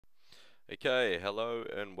Okay, hello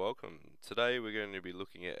and welcome. Today we're going to be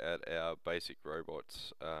looking at our basic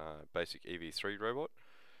robots, basic EV3 robot,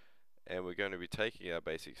 and we're going to be taking our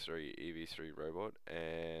basic EV3 robot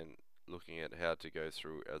and looking at how to go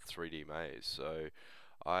through a 3D maze. So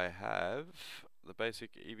I have the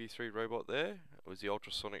basic EV3 robot there, with the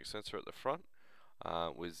ultrasonic sensor at the front,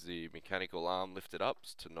 with the mechanical arm lifted up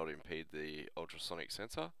to not impede the ultrasonic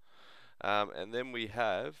sensor. And then we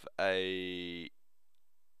have a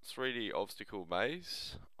 3D obstacle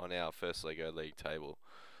maze on our first Lego League table.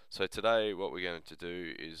 So today what we're going to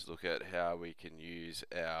do is look at how we can use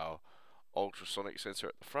our ultrasonic sensor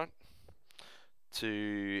at the front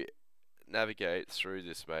to navigate through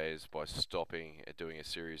this maze by stopping and doing a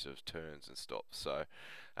series of turns and stops. So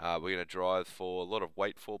we're going to drive for a lot of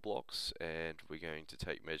wait for blocks, and we're going to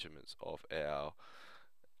take measurements of our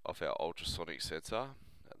ultrasonic sensor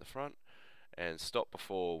at the front and stop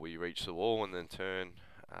before we reach the wall, and then turn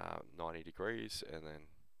 90 degrees and then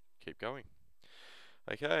keep going.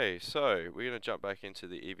 Okay, so we're going to jump back into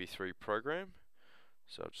the EV3 program.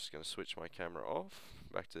 So I'm just going to switch my camera off,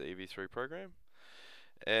 back to the EV3 program.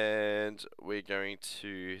 And we're going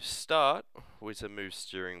to start with a move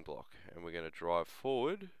steering block, and we're going to drive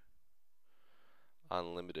forward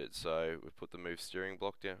unlimited. So we put the move steering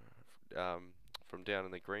block down from down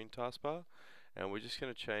in the green taskbar, and we're just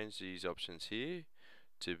going to change these options here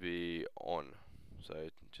to be on. So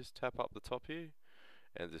just tap up the top here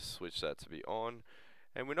and just switch that to be on.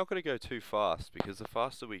 And we're not going to go too fast, because the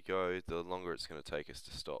faster we go, the longer it's going to take us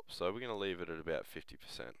to stop. So we're going to leave it at about 50%.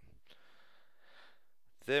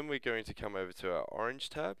 Then we're going to come over to our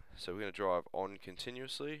orange tab. So we're going to drive on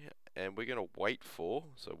continuously, and we're going to wait for,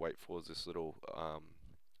 so wait for is this little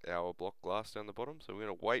hour block glass down the bottom. So we're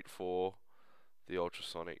going to wait for the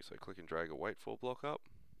ultrasonic. So click and drag a wait for block up.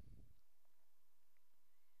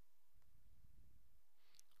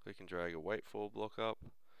 Click and drag a wait for block up,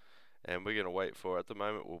 and we're going to wait for, at the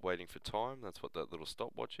moment we're waiting for time. That's what that little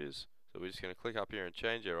stopwatch is. So we're just going to click up here and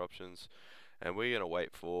change our options, and we're going to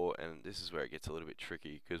wait for, and this is where it gets a little bit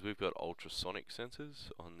tricky, because we've got ultrasonic sensors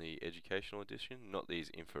on the educational edition, not these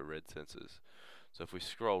infrared sensors. So if we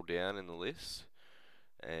scroll down in the list,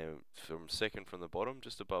 and from second from the bottom,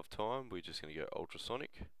 just above time, we're just going to go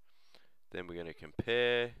ultrasonic. Then we're going to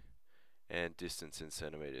compare and distance in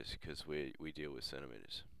centimeters, because we deal with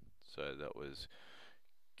centimeters. So that was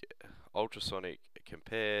ultrasonic,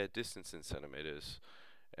 compare, distance in centimeters,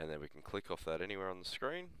 and then we can click off that anywhere on the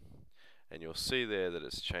screen, and you'll see there that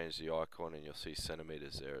it's changed the icon, and you'll see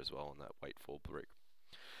centimeters there as well on that wait for brick.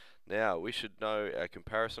 Now we should know our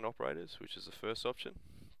comparison operators, which is the first option.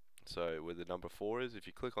 So where the number 4 is, if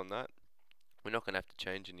you click on that, we're not going to have to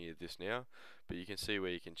change any of this now, but you can see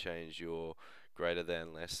where you can change your greater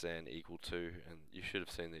than, less than, equal to, and you should have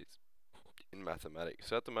seen these in mathematics.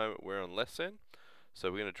 So at the moment we're on less than,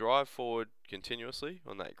 so we're going to drive forward continuously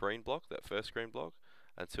on that green block, that first green block,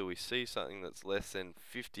 until we see something that's less than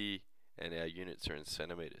 50, and our units are in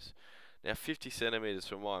centimeters. Now 50 centimeters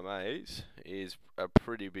for my maze is a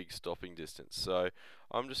pretty big stopping distance, so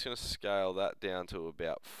I'm just going to scale that down to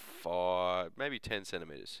about 5, maybe 10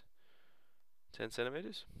 centimeters. 10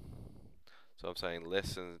 centimeters. So I'm saying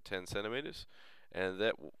less than 10 centimeters, and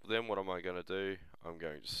then what am I going to do? I'm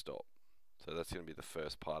going to stop. So that's going to be the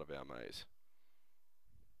first part of our maze.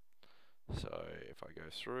 So if I go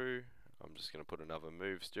through, I'm just going to put another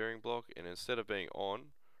move steering block, and instead of being on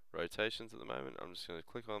rotations at the moment, I'm just going to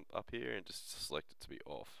click on up here and just select it to be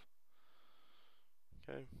off.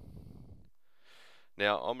 Okay.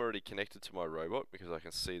 Now I'm already connected to my robot, because I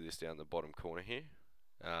can see this down the bottom corner here.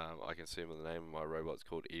 I can see the name of my robot is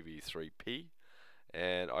called EV3P,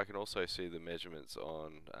 and I can also see the measurements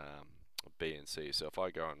on B and C. So if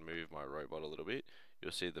I go and move my robot a little bit,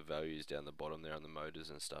 you'll see the values down the bottom there on the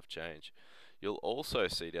motors and stuff change. You'll also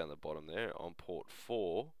see down the bottom there on port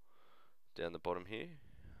 4, down the bottom here,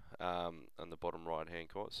 on the bottom right hand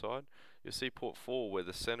side, you'll see port 4 where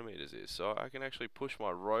the centimeters is. So I can actually push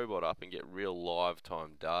my robot up and get real live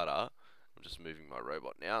time data. I'm just moving my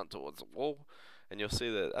robot now towards the wall, and you'll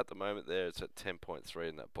see that at the moment there it's at 10.3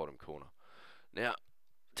 in that bottom corner. Now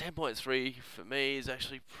 10.3 for me is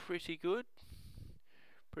actually pretty good.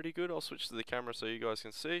 I'll switch to the camera so you guys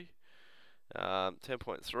can see.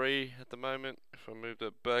 10.3 at the moment. If I move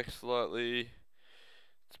that back slightly,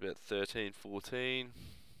 it's about 13, 14,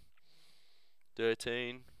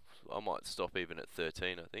 13. I might stop even at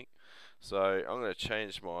 13, I think. So I'm going to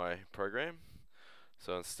change my program.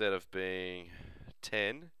 So instead of being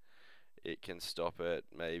 10, it can stop at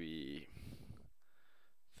maybe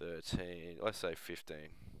 13, let's say 15.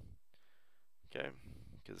 Okay,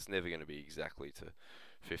 because it's never going to be exactly to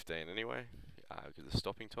 15 anyway. because of the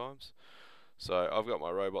stopping times. So I've got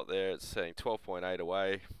my robot there, it's saying 12.8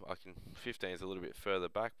 away. 15 is a little bit further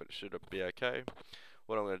back, but it should be okay.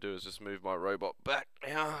 What I'm going to do is just move my robot back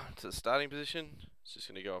now to the starting position. It's just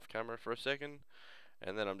going to go off camera for a second,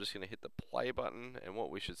 and then I'm just going to hit the play button, and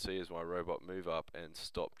what we should see is my robot move up and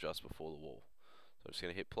stop just before the wall. So I'm just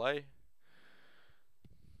going to hit play.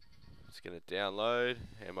 It's going to download,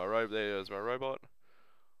 and there's my robot,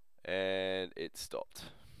 and it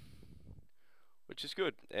stopped, which is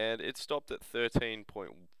good. And it stopped at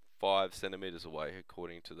 13.5 centimeters away,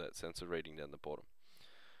 according to that sensor reading down the bottom.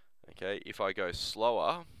 Okay, if I go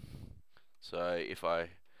slower, so if I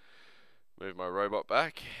move my robot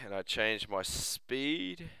back and I change my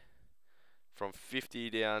speed from 50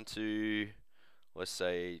 down to, let's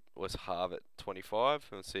halve it, 25,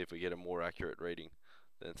 and see if we get a more accurate reading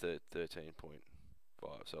than 13.5.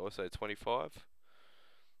 So let's say 25,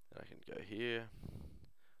 and I can go here,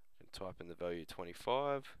 I can type in the value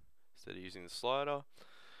 25 instead of using the slider,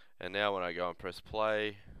 and now when I go and press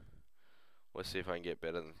play, let's see if I can get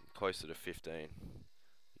better than closer to 15.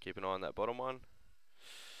 Keep an eye on that bottom one.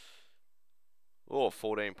 Oh,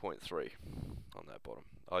 14.3 on that bottom.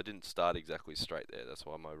 I didn't start exactly straight there, that's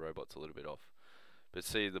why my robot's a little bit off. But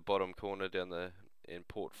see the bottom corner down in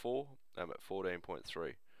port 4, I'm at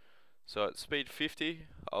 14.3. So at speed 50,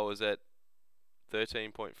 I was at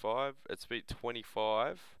 13.5. At speed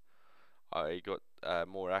 25, I got a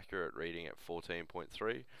more accurate reading at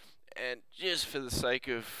 14.3. And just for the sake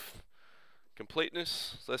of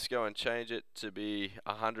completeness, let's go and change it to be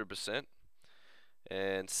 100%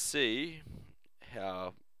 and see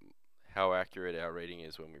how accurate our reading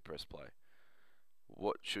is when we press play.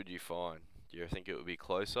 What should you find? Do you think it would be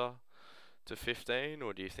closer to 15,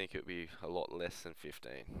 or do you think it would be a lot less than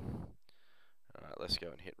 15? Alright, let's go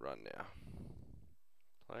and hit run now.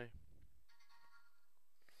 Play.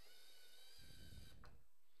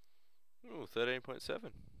 Ooh, 13.7.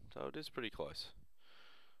 So it is pretty close.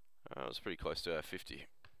 It was pretty close to our 50.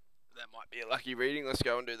 That might be a lucky reading. Let's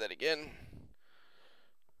go and do that again.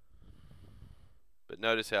 But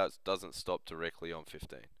notice how it doesn't stop directly on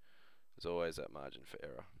 15. There's always that margin for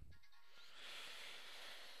error.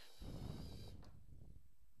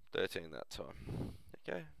 13 that time.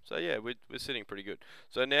 Okay, so yeah, we're sitting pretty good.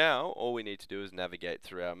 So now all we need to do is navigate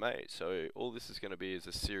through our maze. So all this is going to be is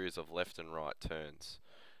a series of left and right turns.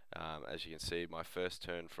 As you can see, my first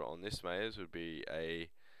turn on this maze would be a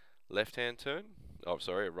left-hand turn. Oh,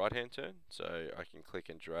 sorry, a right-hand turn. So I can click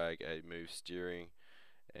and drag a move steering,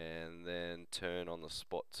 and then turn on the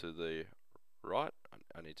spot to the right.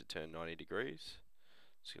 I need to turn 90 degrees.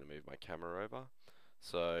 Just going to move my camera over.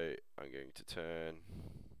 So I'm going to turn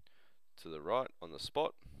to the right on the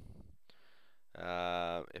spot.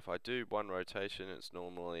 If I do one rotation, it's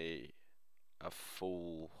normally a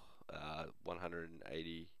full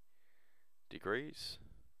 180 degrees.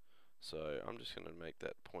 So I'm just going to make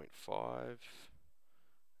that 0.5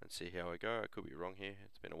 and see how I go. I could be wrong here.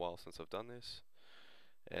 It's been a while since I've done this.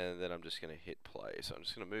 And then I'm just going to hit play. So I'm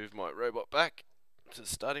just going to move my robot back to the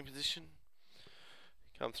starting position.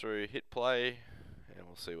 Come through, hit play, and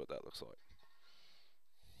we'll see what that looks like.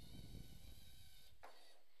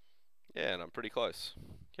 Yeah, and I'm pretty close.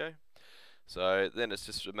 Okay. So then it's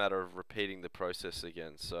just a matter of repeating the process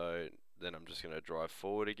again. So then I'm just going to drive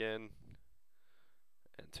forward again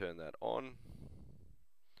and turn that on.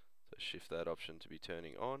 So shift that option to be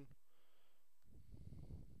turning on.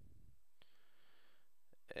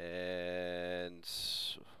 And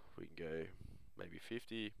we can go maybe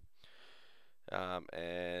 50.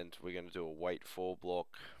 And we're going to do a wait for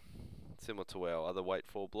block, similar to our other wait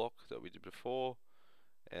for block that we did before,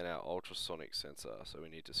 and our ultrasonic sensor. So we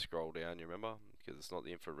need to scroll down, you remember, because it's not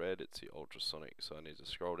the infrared, it's the ultrasonic. So I need to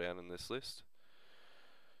scroll down in this list.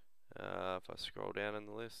 If I scroll down in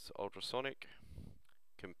the list, ultrasonic,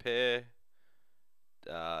 compare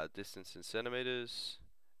distance in centimeters,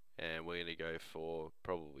 and we're going to go for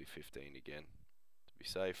probably 15 again to be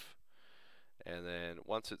safe. And then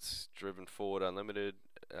once it's driven forward unlimited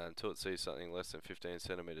until it sees something less than 15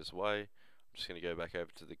 centimeters away, I'm just going to go back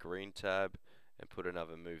over to the green tab and put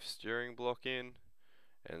another move steering block in,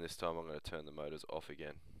 and this time I'm going to turn the motors off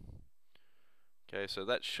again. Okay, so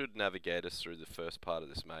that should navigate us through the first part of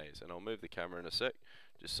this maze, and I'll move the camera in a sec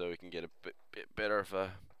just so we can get a bit better of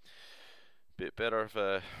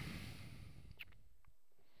a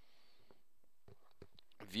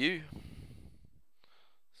view.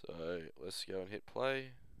 So let's go and hit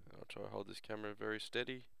play. I'll try to hold this camera very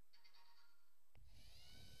steady.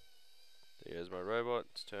 There's my robot,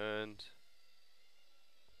 it's turned.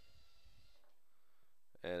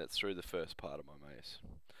 And it's through the first part of my maze.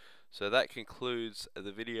 So that concludes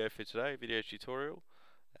the video for today, video tutorial.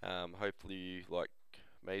 Hopefully you like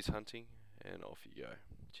maze hunting, and off you go.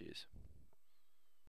 Cheers.